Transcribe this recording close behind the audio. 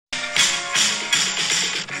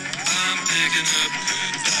picking up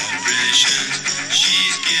good vibrations.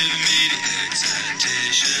 She's giving me the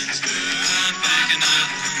excitations. I'm picking up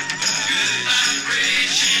good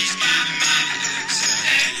vibrations. She's giving me the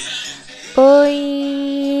excitations.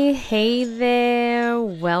 Oi! Hey there!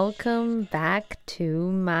 Welcome back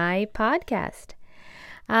to my podcast.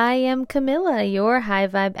 I am Camilla, your high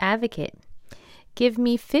vibe advocate. Give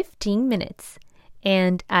me 15 minutes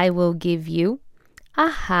and I will give you a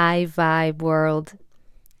high vibe world.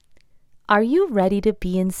 Are you ready to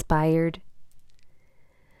be inspired?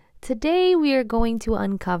 Today we are going to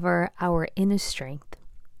uncover our inner strength.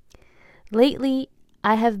 Lately,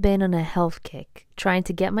 I have been on a health kick, trying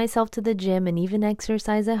to get myself to the gym and even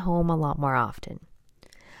exercise at home a lot more often.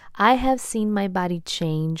 I have seen my body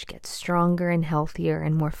change, get stronger and healthier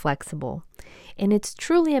and more flexible. And it's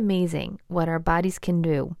truly amazing what our bodies can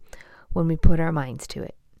do when we put our minds to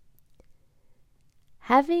it.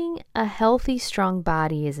 Having a healthy, strong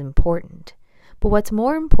body is important, but what's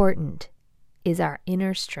more important is our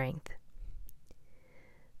inner strength.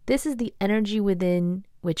 This is the energy within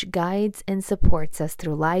which guides and supports us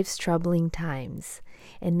through life's troubling times,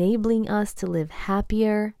 enabling us to live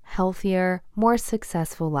happier, healthier, more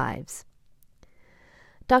successful lives.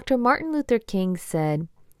 Dr. Martin Luther King said,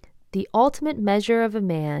 "The ultimate measure of a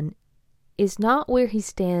man is not where he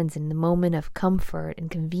stands in the moment of comfort and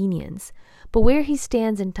convenience, but where he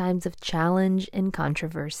stands in times of challenge and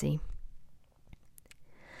controversy."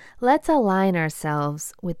 Let's align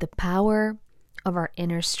ourselves with the power of our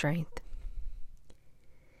inner strength.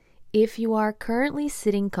 If you are currently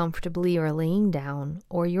sitting comfortably or laying down,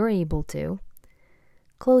 or you're able to,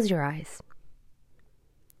 close your eyes.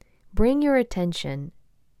 Bring your attention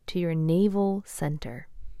to your navel center,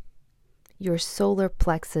 your solar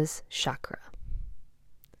plexus chakra.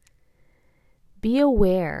 Be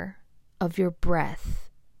aware of your breath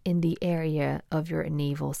in the area of your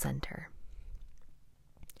navel center.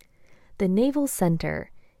 The navel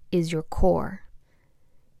center is your core,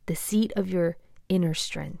 the seat of your inner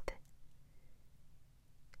strength.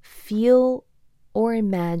 Feel or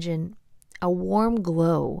imagine a warm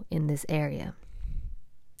glow in this area.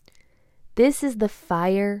 This is the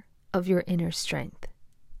fire of your inner strength.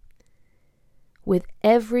 With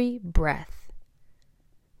every breath,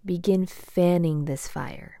 begin fanning this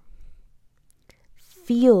fire.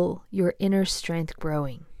 Feel your inner strength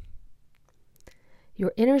growing.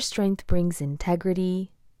 Your inner strength brings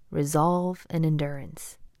integrity, resolve, and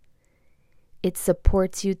endurance. It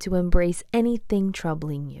supports you to embrace anything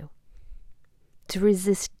troubling you, to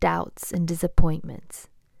resist doubts and disappointments.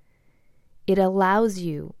 It allows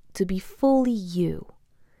you to be fully you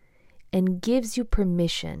and gives you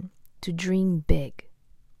permission to dream big.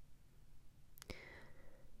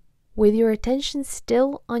 With your attention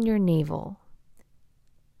still on your navel,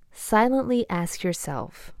 silently ask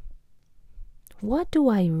yourself, what do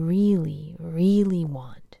I really, really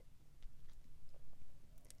want?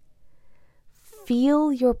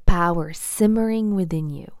 Feel your power simmering within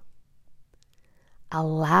you.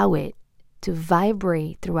 Allow it to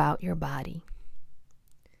vibrate throughout your body.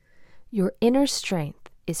 Your inner strength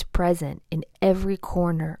is present in every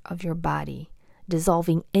corner of your body,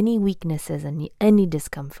 dissolving any weaknesses and any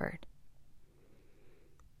discomfort.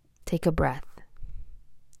 Take a breath.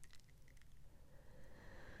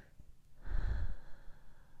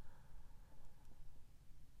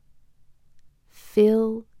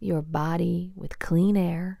 Fill your body with clean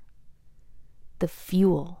air, the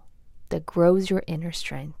fuel that grows your inner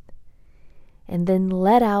strength, and then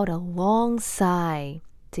let out a long sigh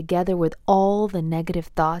together with all the negative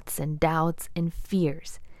thoughts and doubts and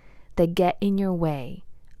fears that get in your way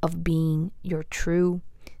of being your true,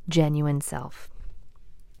 genuine self.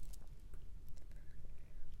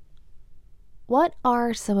 What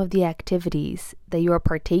are some of the activities that you are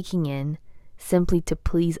partaking in simply to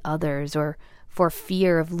please others or for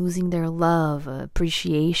fear of losing their love,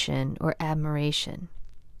 appreciation, or admiration?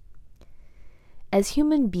 As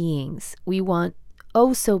human beings, we want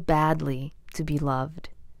oh so badly to be loved,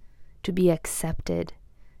 to be accepted,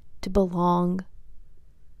 to belong.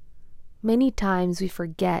 Many times we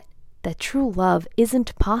forget that true love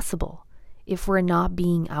isn't possible if we're not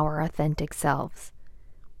being our authentic selves.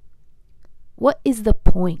 What is the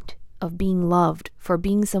point of being loved for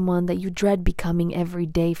being someone that you dread becoming every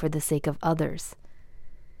day for the sake of others?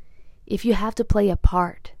 If you have to play a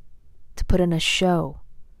part, to put on a show,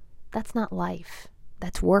 that's not life.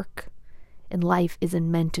 That's work. And life isn't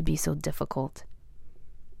meant to be so difficult.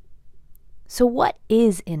 So what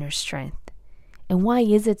is inner strength? And why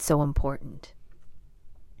is it so important?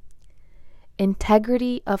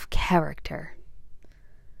 Integrity of character,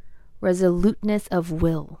 resoluteness of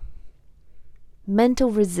will,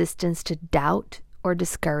 mental resistance to doubt or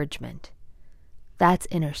discouragement. That's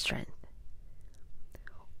inner strength.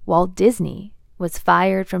 Walt Disney was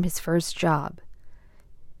fired from his first job.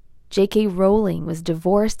 J.K. Rowling was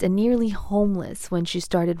divorced and nearly homeless when she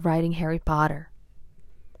started writing Harry Potter.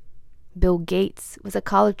 Bill Gates was a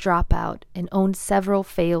college dropout and owned several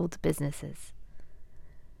failed businesses.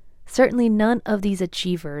 Certainly none of these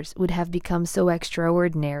achievers would have become so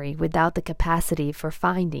extraordinary without the capacity for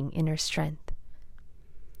finding inner strength.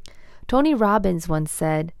 Tony Robbins once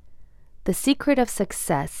said, "The secret of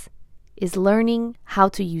success is learning how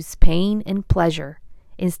to use pain and pleasure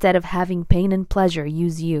instead of having pain and pleasure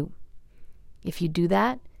use you. If you do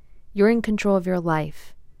that, you're in control of your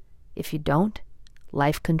life. If you don't,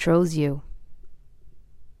 life controls you."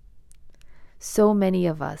 So many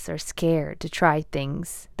of us are scared to try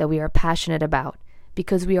things that we are passionate about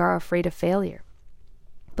because we are afraid of failure.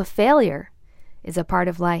 But failure is a part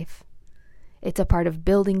of life. It's a part of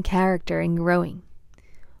building character and growing.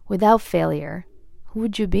 Without failure, who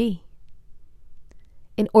would you be?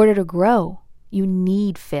 In order to grow, you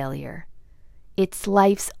need failure. It's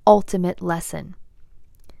life's ultimate lesson.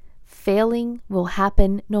 Failing will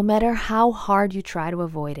happen no matter how hard you try to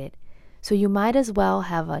avoid it, so you might as well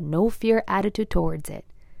have a no-fear attitude towards it.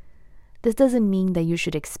 This doesn't mean that you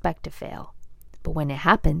should expect to fail, but when it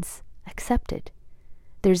happens, accept it.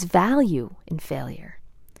 There's value in failure.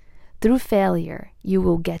 Through failure, you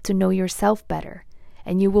will get to know yourself better,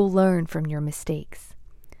 and you will learn from your mistakes.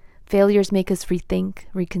 Failures make us rethink,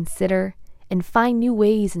 reconsider, and find new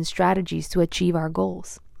ways and strategies to achieve our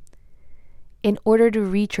goals. In order to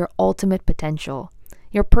reach your ultimate potential,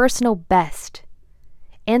 your personal best,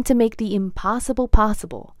 and to make the impossible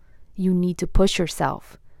possible, you need to push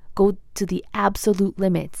yourself, go to the absolute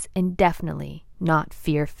limits, and definitely not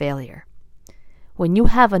fear failure. When you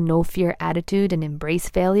have a no-fear attitude and embrace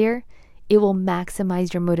failure, it will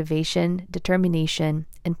maximize your motivation, determination,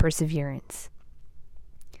 and perseverance.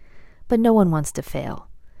 But no one wants to fail,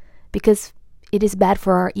 because it is bad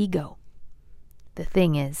for our ego. The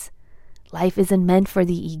thing is, life isn't meant for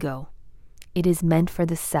the ego. It is meant for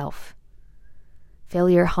the self.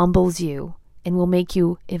 Failure humbles you and will make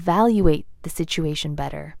you evaluate the situation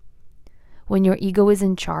better. When your ego is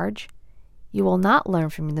in charge, you will not learn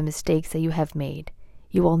from the mistakes that you have made.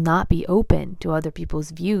 You will not be open to other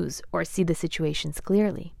people's views or see the situations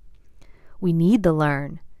clearly. We need to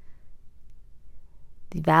learn,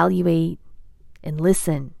 evaluate, and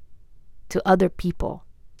listen to other people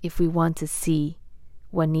if we want to see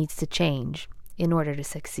what needs to change in order to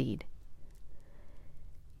succeed.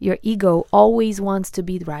 Your ego always wants to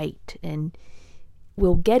be right and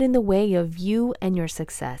will get in the way of you and your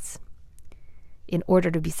success. In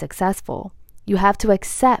order to be successful, you have to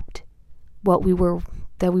accept that we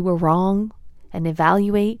were wrong and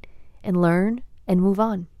evaluate and learn and move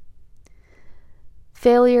on.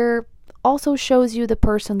 Failure also shows you the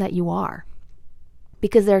person that you are,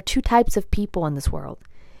 because there are two types of people in this world.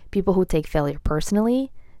 People who take failure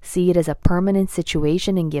personally, see it as a permanent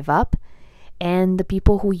situation and give up, and the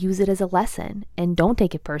people who use it as a lesson and don't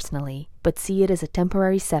take it personally, but see it as a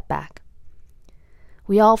temporary setback.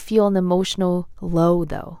 We all feel an emotional low,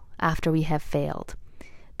 though, after we have failed.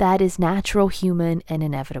 That is natural, human, and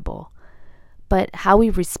inevitable. But how we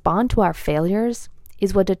respond to our failures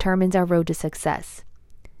is what determines our road to success.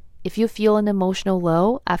 If you feel an emotional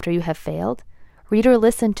low after you have failed, read or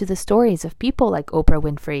listen to the stories of people like Oprah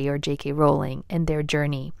Winfrey or J.K. Rowling and their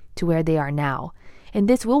journey to where they are now. And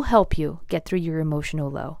this will help you get through your emotional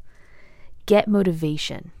low. Get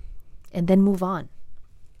motivation and then move on.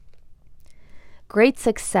 Great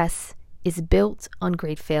success is built on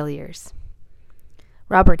great failures.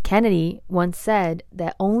 Robert Kennedy once said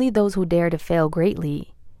that only those who dare to fail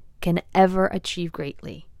greatly can ever achieve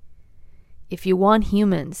greatly. If you want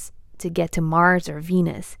humans to get to Mars or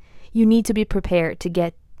Venus, you need to be prepared to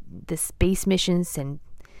get the space missions, and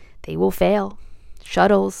they will fail.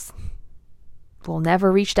 Shuttles will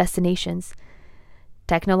never reach destinations.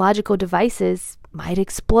 Technological devices might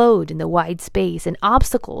explode in the wide space, and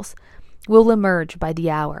obstacles will emerge by the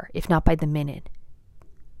hour, if not by the minute.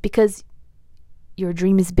 Because your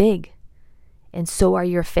dream is big, and so are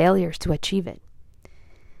your failures to achieve it.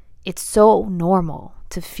 It's so normal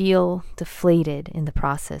to feel deflated in the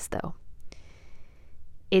process, though.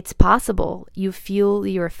 It's possible you feel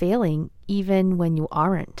you're failing even when you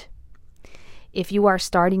aren't. If you are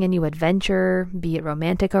starting a new adventure, be it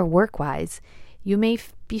romantic or work-wise, you may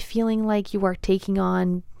be feeling like you are taking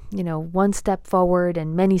on, one step forward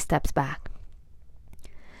and many steps back.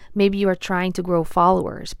 Maybe you are trying to grow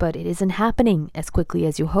followers, but it isn't happening as quickly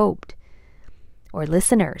as you hoped. Or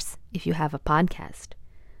listeners, if you have a podcast.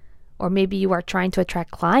 Or maybe you are trying to attract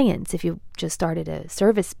clients if you just started a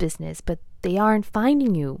service business, but they aren't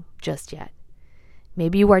finding you just yet.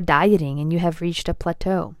 Maybe you are dieting and you have reached a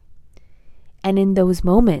plateau. And in those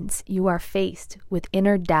moments, you are faced with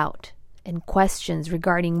inner doubt and questions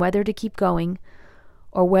regarding whether to keep going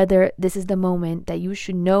or whether this is the moment that you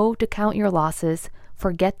should know to count your losses,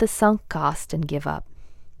 forget the sunk cost, and give up.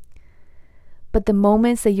 But the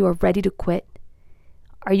moments that you are ready to quit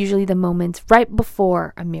are usually the moments right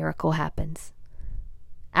before a miracle happens.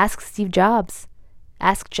 Ask Steve Jobs.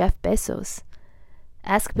 Ask Jeff Bezos.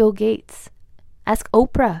 Ask Bill Gates. Ask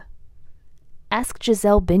Oprah. Ask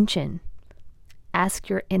Gisele Bündchen. Ask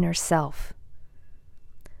your inner self.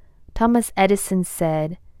 Thomas Edison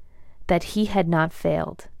said that he had not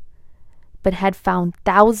failed, but had found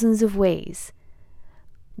thousands of ways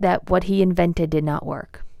that what he invented did not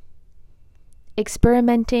work.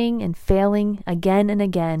 Experimenting and failing again and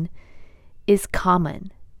again is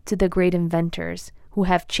common to the great inventors who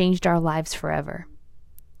have changed our lives forever.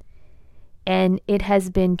 And it has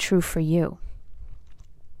been true for you.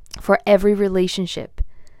 For every relationship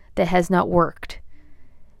that has not worked,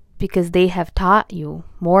 because they have taught you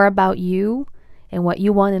more about you and what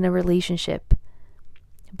you want in a relationship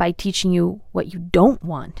by teaching you what you don't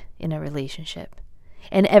want in a relationship.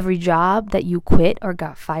 And every job that you quit or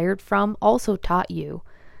got fired from also taught you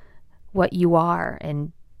what you are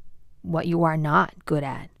and what you are not good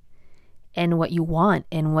at, and what you want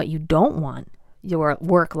and what you don't want your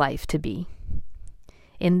work life to be.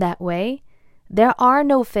 In that way, there are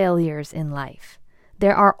no failures in life.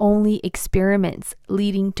 There are only experiments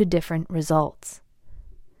leading to different results.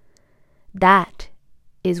 That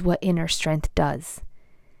is what inner strength does.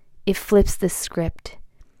 It flips the script.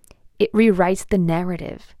 It rewrites the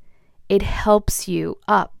narrative. It helps you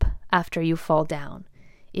up after you fall down.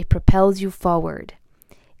 It propels you forward.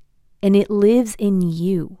 And it lives in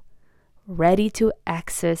you, ready to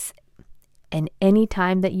access. And any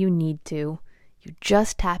time that you need to, you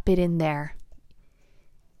just tap it in there.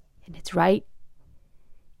 And it's right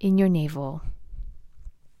in your navel.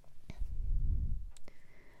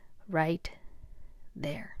 Right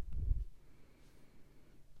there.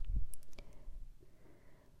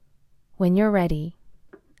 When you're ready,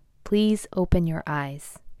 please open your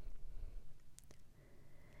eyes.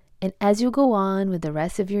 And as you go on with the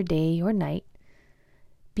rest of your day or night,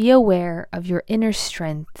 be aware of your inner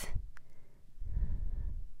strength.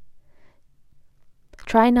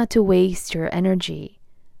 Try not to waste your energy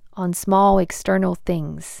on small external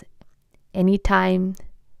things. Anytime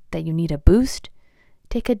that you need a boost,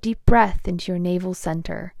 take a deep breath into your navel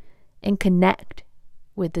center and connect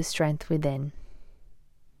with the strength within.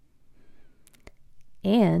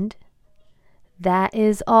 And that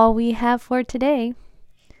is all we have for today.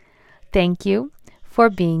 Thank you for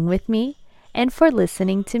being with me and for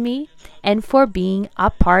listening to me and for being a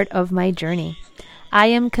part of my journey. I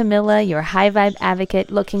am Camilla, your High Vibe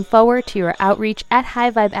Advocate, looking forward to your outreach at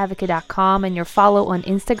highvibeadvocate.com and your follow on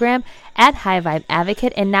Instagram at High Vibe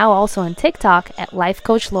Advocate, and now also on TikTok at Life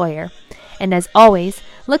Coach Lawyer. And as always,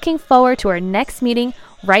 looking forward to our next meeting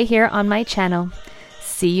right here on my channel.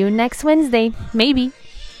 See you next Wednesday, maybe.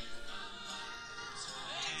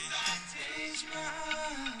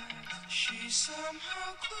 She's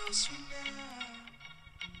somehow closer now.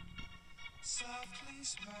 Softly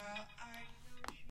smile.